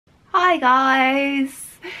Hi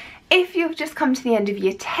guys! If you've just come to the end of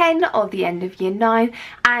year 10 or the end of year 9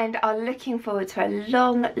 and are looking forward to a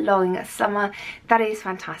long summer, that is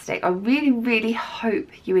fantastic. I really hope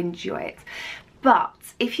you enjoy it. But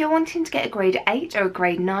if you're wanting to get a grade 8 or a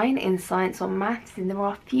grade 9 in science or maths, then there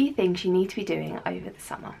are a few things you need to be doing over the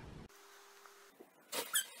summer.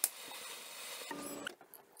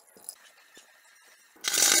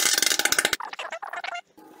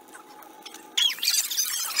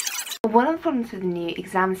 One of the problems with the new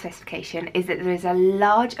exam specification is that there is a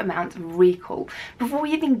large amount of recall before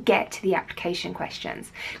we even get to the application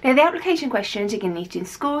questions. Now the application questions you're going to need to do in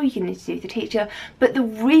school, you're going to need to do with the teacher, but the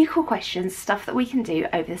recall questions, stuff that we can do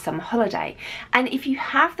over the summer holiday. And if you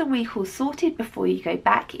have the recall sorted before you go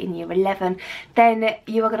back in year 11, then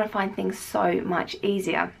you are going to find things so much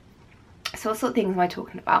easier. So what sort of things am I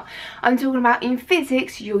talking about? I'm talking about in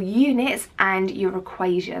physics, your units and your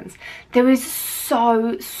equations. There is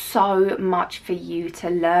so much for you to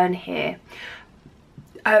learn here.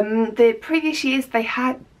 The previous years they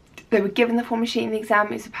were given the formula sheet in the exam.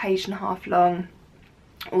 It was a page and a half long.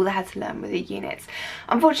 All they had to learn were the units.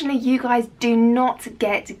 Unfortunately, you guys do not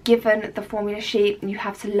get given the formula sheet. You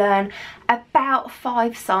have to learn about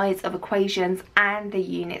 5 sides of equations and the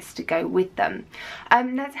units to go with them.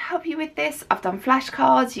 Now to help you with this, I've done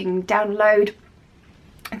flashcards. You can download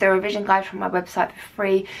the revision guide from my website for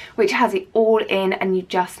free, which has it all in, and you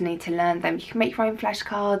just need to learn them. You can make your own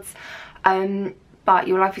flashcards, but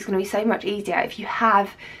your life is going to be so much easier if you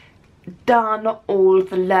have done all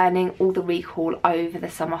the learning, all the recall over the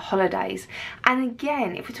summer holidays. And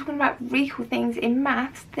again, if we're talking about recall things in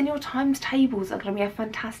maths, then your times tables are going to be a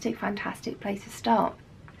fantastic place to start.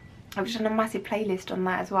 I've just done a massive playlist on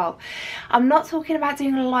that as well. I'm not talking about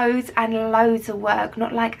doing loads and loads of work,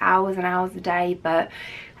 not like hours and hours a day, but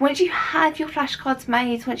once you have your flashcards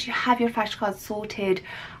made, once you have your flashcards sorted,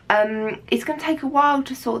 it's going to take a while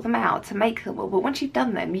to sort them out, to make them all, but once you've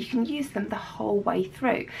done them, you can use them the whole way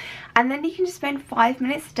through. And then you can just spend 5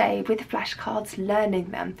 minutes a day with the flashcards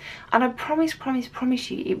learning them. And I promise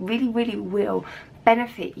you, it really will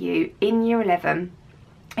benefit you in year 11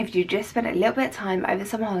 if you just spend a little bit of time over the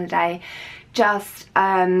summer holiday just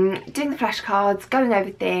doing the flashcards, going over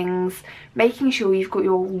things, making sure you've got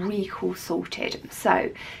your recall sorted. So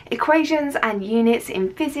equations and units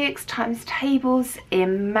in physics, times tables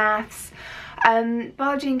in maths,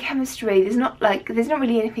 biology and chemistry, there's not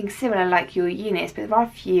really anything similar like your units, but there are a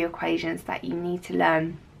few equations that you need to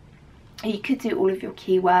learn. You could do all of your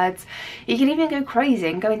keywords. You can even go crazy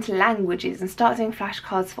and go into languages and start doing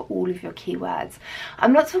flashcards for all of your keywords.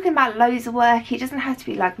 I'm not talking about loads of work. It doesn't have to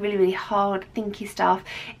be like really hard thinky stuff.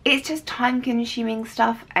 It's just time consuming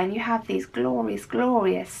stuff, and you have these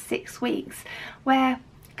glorious 6 weeks where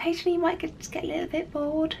occasionally you might just get a little bit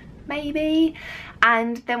bored, maybe,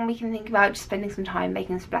 and then we can think about just spending some time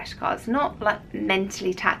making some flashcards. Not like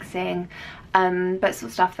mentally taxing, but sort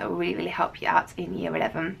of stuff that will really help you out in year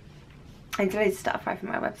 11. There's loads of stuff right from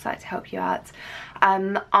my website to help you out.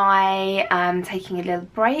 I am taking a little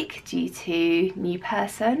break due to new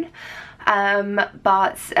person,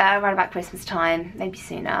 but around about Christmas time, maybe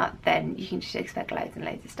sooner, then you can just expect loads and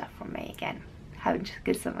loads of stuff from me again. Have a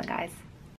good summer, guys.